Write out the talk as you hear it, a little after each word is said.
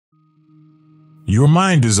Your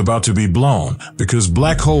mind is about to be blown, because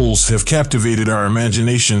black holes have captivated our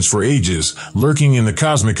imaginations for ages, lurking in the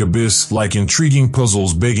cosmic abyss like intriguing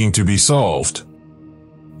puzzles begging to be solved.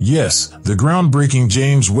 Yes, the groundbreaking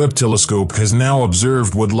James Webb Telescope has now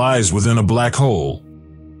observed what lies within a black hole.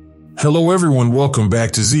 Hello everyone, welcome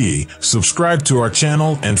back to Zeey. Subscribe to our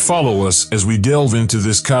channel and follow us as we delve into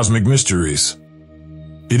this cosmic mysteries.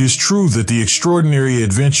 It is true that the extraordinary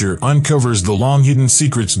adventure uncovers the long-hidden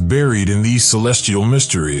secrets buried in these celestial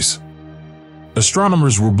mysteries.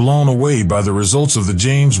 Astronomers were blown away by the results of the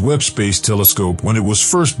James Webb Space Telescope when it was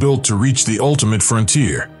first built to reach the ultimate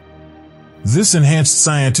frontier. This enhanced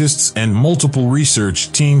scientists and multiple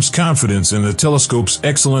research teams' confidence in the telescope's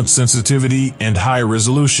excellent sensitivity and high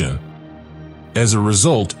resolution. As a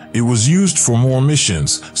result, it was used for more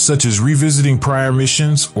missions, such as revisiting prior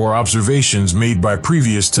missions or observations made by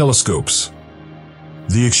previous telescopes.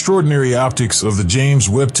 The extraordinary optics of the James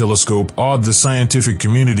Webb Telescope awed the scientific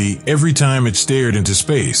community every time it stared into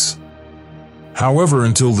space. However,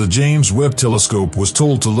 until the James Webb Telescope was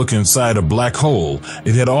told to look inside a black hole,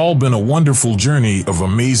 it had all been a wonderful journey of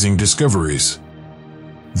amazing discoveries.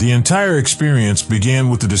 The entire experience began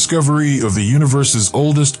with the discovery of the universe's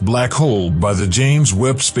oldest black hole by the James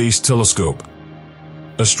Webb Space Telescope.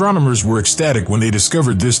 Astronomers were ecstatic when they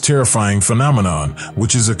discovered this terrifying phenomenon,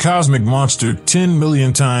 which is a cosmic monster 10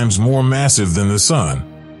 million times more massive than the Sun.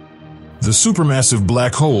 The supermassive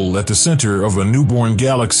black hole at the center of a newborn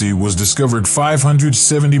galaxy was discovered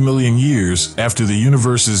 570 million years after the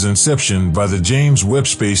universe's inception by the James Webb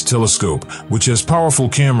Space Telescope, which has powerful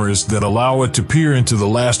cameras that allow it to peer into the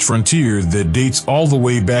last frontier that dates all the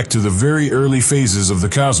way back to the very early phases of the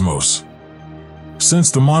cosmos.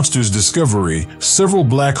 Since the monster's discovery, several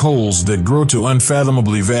black holes that grow to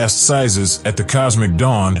unfathomably vast sizes at the cosmic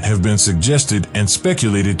dawn have been suggested and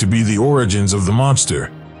speculated to be the origins of the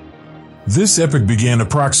monster. This epoch began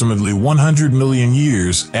approximately 100 million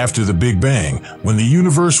years after the Big Bang, when the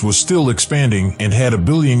universe was still expanding and had a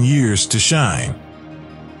billion years to shine.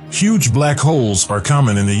 Huge black holes are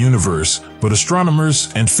common in the universe, but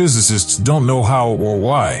astronomers and physicists don't know how or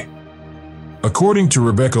why. According to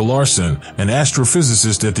Rebecca Larson, an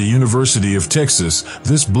astrophysicist at the University of Texas,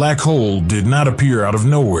 this black hole did not appear out of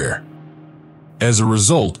nowhere. As a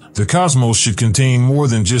result, the cosmos should contain more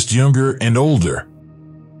than just younger and older.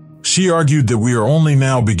 She argued that we are only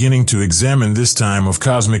now beginning to examine this time of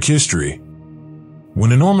cosmic history.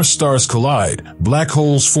 When enormous stars collide, black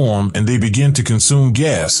holes form and they begin to consume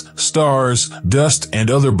gas, stars, dust, and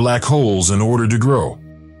other black holes in order to grow.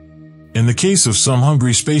 In the case of some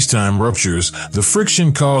hungry spacetime ruptures, the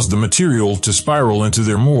friction caused the material to spiral into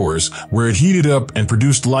their ores, where it heated up and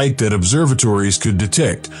produced light that observatories could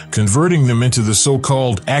detect, converting them into the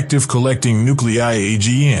so-called active collecting nuclei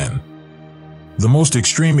AGN. The most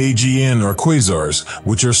extreme AGN are quasars,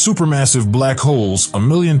 which are supermassive black holes a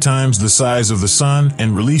million times the size of the Sun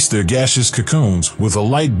and release their gaseous cocoons with a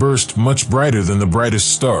light burst much brighter than the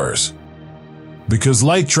brightest stars. Because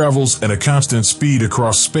light travels at a constant speed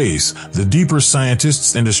across space, the deeper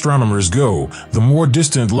scientists and astronomers go, the more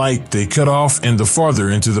distant light they cut off and the farther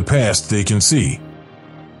into the past they can see.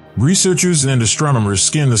 Researchers and astronomers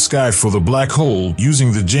scan the sky for the black hole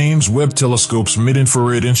using the James Webb Telescope's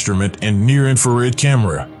mid-infrared instrument and near-infrared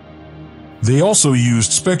camera. They also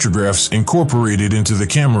used spectrographs incorporated into the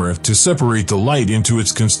camera to separate the light into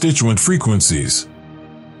its constituent frequencies.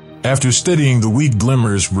 After studying the weak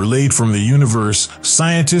glimmers relayed from the universe,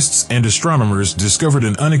 scientists and astronomers discovered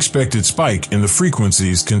an unexpected spike in the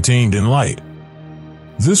frequencies contained in light.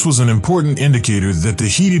 This was an important indicator that the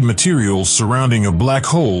heated material surrounding a black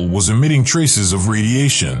hole was emitting traces of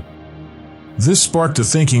radiation. This sparked a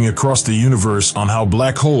thinking across the universe on how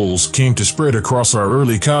black holes came to spread across our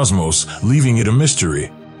early cosmos, leaving it a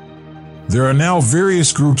mystery. There are now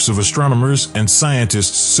various groups of astronomers and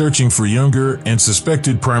scientists searching for younger and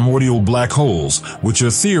suspected primordial black holes, which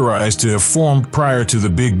are theorized to have formed prior to the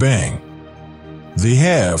Big Bang. They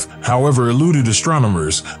have, however, eluded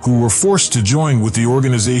astronomers, who were forced to join with the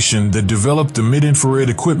organization that developed the mid-infrared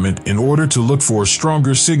equipment in order to look for a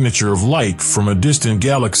stronger signature of light from a distant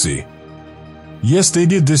galaxy. Yes, they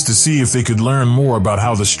did this to see if they could learn more about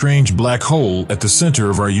how the strange black hole at the center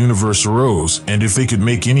of our universe arose and if they could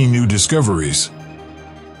make any new discoveries.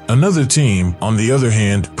 Another team, on the other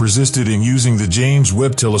hand, persisted in using the James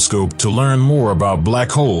Webb Telescope to learn more about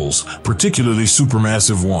black holes, particularly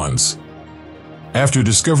supermassive ones. After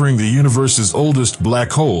discovering the universe's oldest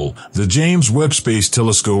black hole, the James Webb Space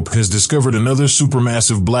Telescope has discovered another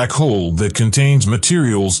supermassive black hole that contains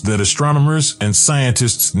materials that astronomers and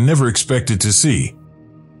scientists never expected to see.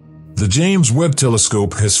 The James Webb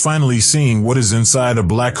Telescope has finally seen what is inside a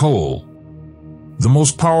black hole. The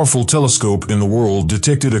most powerful telescope in the world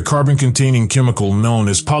detected a carbon-containing chemical known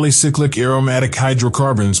as polycyclic aromatic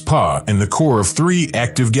hydrocarbons PA in the core of 3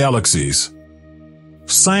 active galaxies.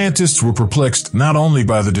 Scientists were perplexed not only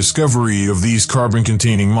by the discovery of these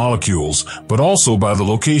carbon-containing molecules, but also by the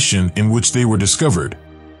location in which they were discovered.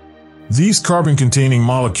 These carbon-containing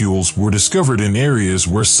molecules were discovered in areas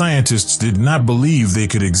where scientists did not believe they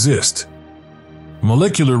could exist.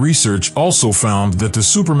 Molecular research also found that the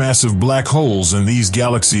supermassive black holes in these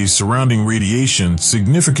galaxies surrounding radiation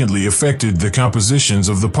significantly affected the compositions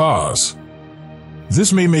of the PAs.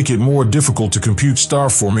 This may make it more difficult to compute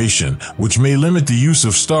star formation, which may limit the use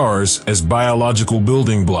of stars as biological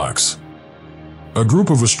building blocks. A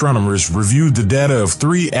group of astronomers reviewed the data of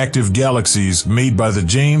 3 active galaxies made by the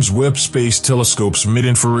James Webb Space Telescope's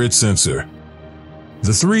mid-infrared sensor.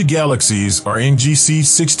 The 3 galaxies are NGC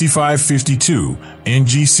 6552,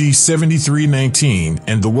 NGC 7319,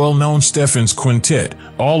 and the well-known Stephan's Quintet,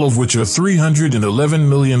 all of which are 311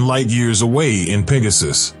 million light-years away in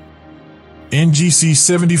Pegasus. NGC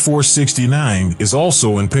 7469 is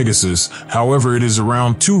also in Pegasus, however it is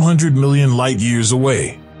around 200 million light-years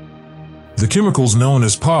away. The chemicals known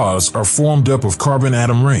as PAs are formed up of carbon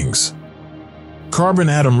atom rings. Carbon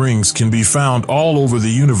atom rings can be found all over the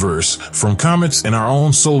universe, from comets in our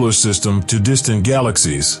own solar system to distant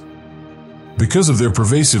galaxies. Because of their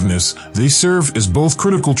pervasiveness, they serve as both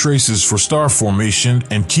critical traces for star formation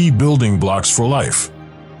and key building blocks for life.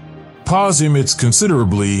 PAs emits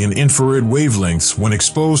considerably in infrared wavelengths when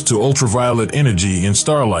exposed to ultraviolet energy in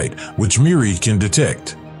starlight, which MIRI can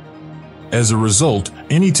detect. As a result,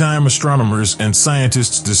 anytime astronomers and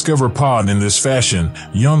scientists discover PA in this fashion,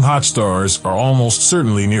 young hot stars are almost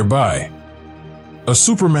certainly nearby. A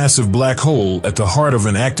supermassive black hole at the heart of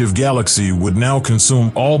an active galaxy would now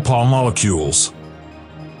consume all PA molecules.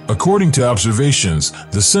 According to observations,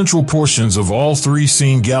 the central portions of all 3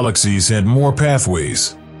 seen galaxies had more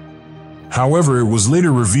pathways. However, it was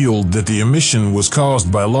later revealed that the emission was caused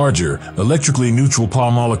by larger, electrically neutral PA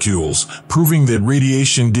molecules, proving that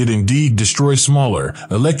radiation did indeed destroy smaller,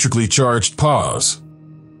 electrically charged PAs.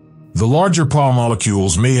 The larger PA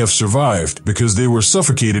molecules may have survived because they were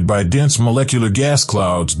suffocated by dense molecular gas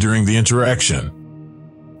clouds during the interaction.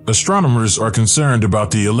 Astronomers are concerned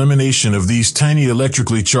about the elimination of these tiny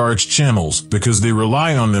electrically charged channels because they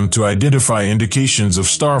rely on them to identify indications of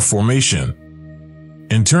star formation.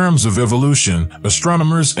 In terms of evolution,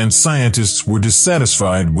 astronomers and scientists were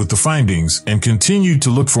dissatisfied with the findings and continued to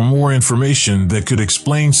look for more information that could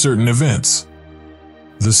explain certain events.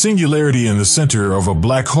 The singularity in the center of a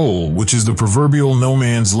black hole, which is the proverbial no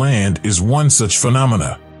man's land, is one such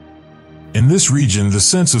phenomena. In this region, the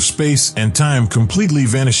sense of space and time completely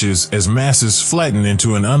vanishes as masses flatten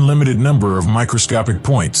into an unlimited number of microscopic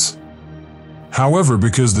points. However,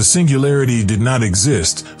 because the singularity did not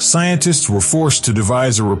exist, scientists were forced to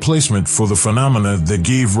devise a replacement for the phenomena that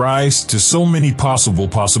gave rise to so many possible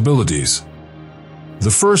possibilities. The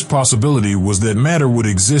first possibility was that matter would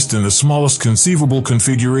exist in the smallest conceivable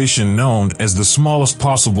configuration known as the smallest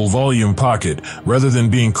possible volume pocket, rather than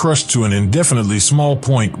being crushed to an indefinitely small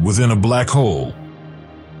point within a black hole.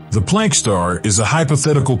 The Planck star is a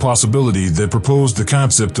hypothetical possibility that proposed the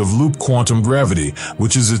concept of loop quantum gravity,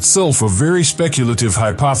 which is itself a very speculative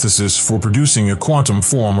hypothesis for producing a quantum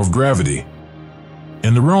form of gravity.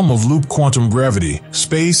 In the realm of loop quantum gravity,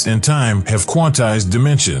 space and time have quantized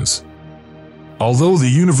dimensions. Although the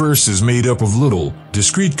universe is made up of little,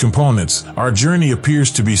 discrete components, our journey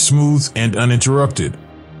appears to be smooth and uninterrupted.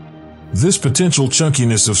 This potential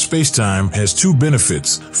chunkiness of spacetime has 2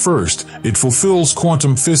 benefits. First, it fulfills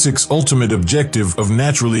quantum physics' ultimate objective of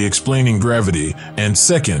naturally explaining gravity, and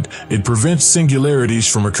second, it prevents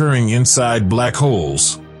singularities from occurring inside black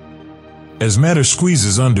holes. As matter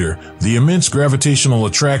squeezes under, the immense gravitational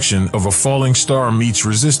attraction of a falling star meets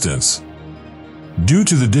resistance. Due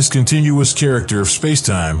to the discontinuous character of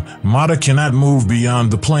spacetime, matter cannot move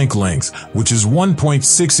beyond the Planck length, which is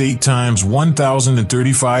 1.68 times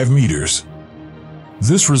 1035 meters.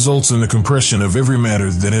 This results in the compression of every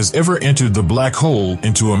matter that has ever entered the black hole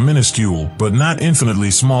into a minuscule but not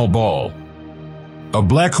infinitely small ball. A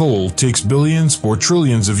black hole takes billions or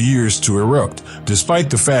trillions of years to erupt, despite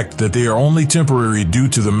the fact that they are only temporary due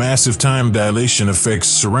to the massive time dilation effects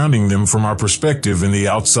surrounding them from our perspective in the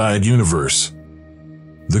outside universe.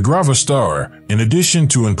 The gravastar, in addition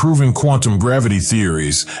to improving quantum gravity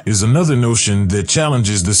theories, is another notion that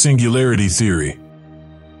challenges the singularity theory.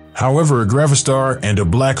 However, a gravastar and a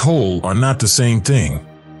black hole are not the same thing.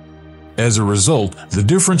 As a result, the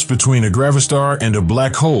difference between a gravastar and a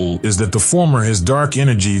black hole is that the former has dark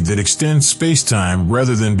energy that extends spacetime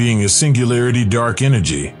rather than being a singularity dark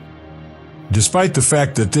energy. Despite the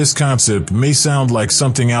fact that this concept may sound like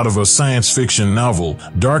something out of a science fiction novel,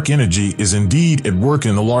 dark energy is indeed at work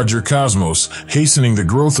in the larger cosmos, hastening the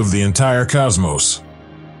growth of the entire cosmos.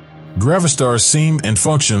 Gravastars seem and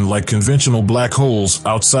function like conventional black holes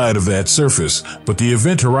outside of that surface, but the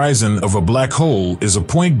event horizon of a black hole is a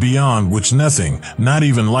point beyond which nothing, not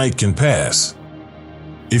even light, can pass.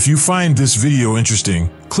 If you find this video interesting,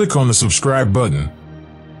 click on the subscribe button.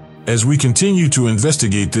 As we continue to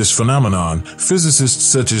investigate this phenomenon, physicists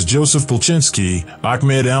such as Joseph Polchinski,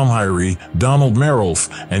 Ahmed Almhiri, Donald Merolf,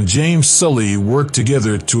 and James Sully work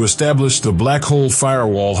together to establish the black hole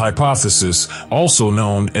firewall hypothesis, also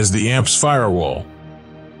known as the AMPS firewall.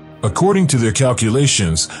 According to their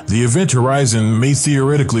calculations, the event horizon may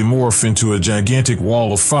theoretically morph into a gigantic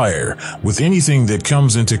wall of fire, with anything that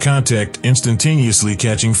comes into contact instantaneously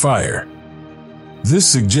catching fire. This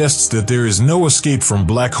suggests that there is no escape from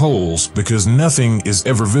black holes because nothing is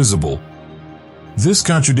ever visible. This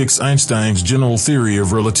contradicts Einstein's general theory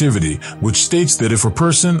of relativity, which states that if a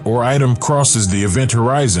person or item crosses the event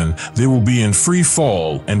horizon, they will be in free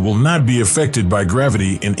fall and will not be affected by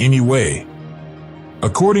gravity in any way.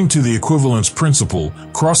 According to the equivalence principle,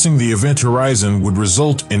 crossing the event horizon would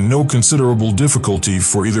result in no considerable difficulty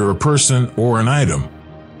for either a person or an item.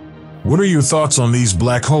 What are your thoughts on these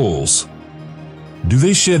black holes? Do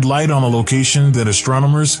they shed light on a location that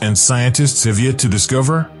astronomers and scientists have yet to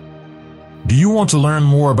discover? Do you want to learn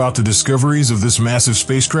more about the discoveries of this massive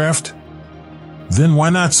spacecraft? Then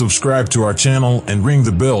why not subscribe to our channel and ring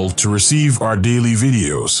the bell to receive our daily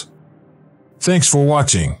videos? Thanks for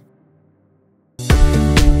watching.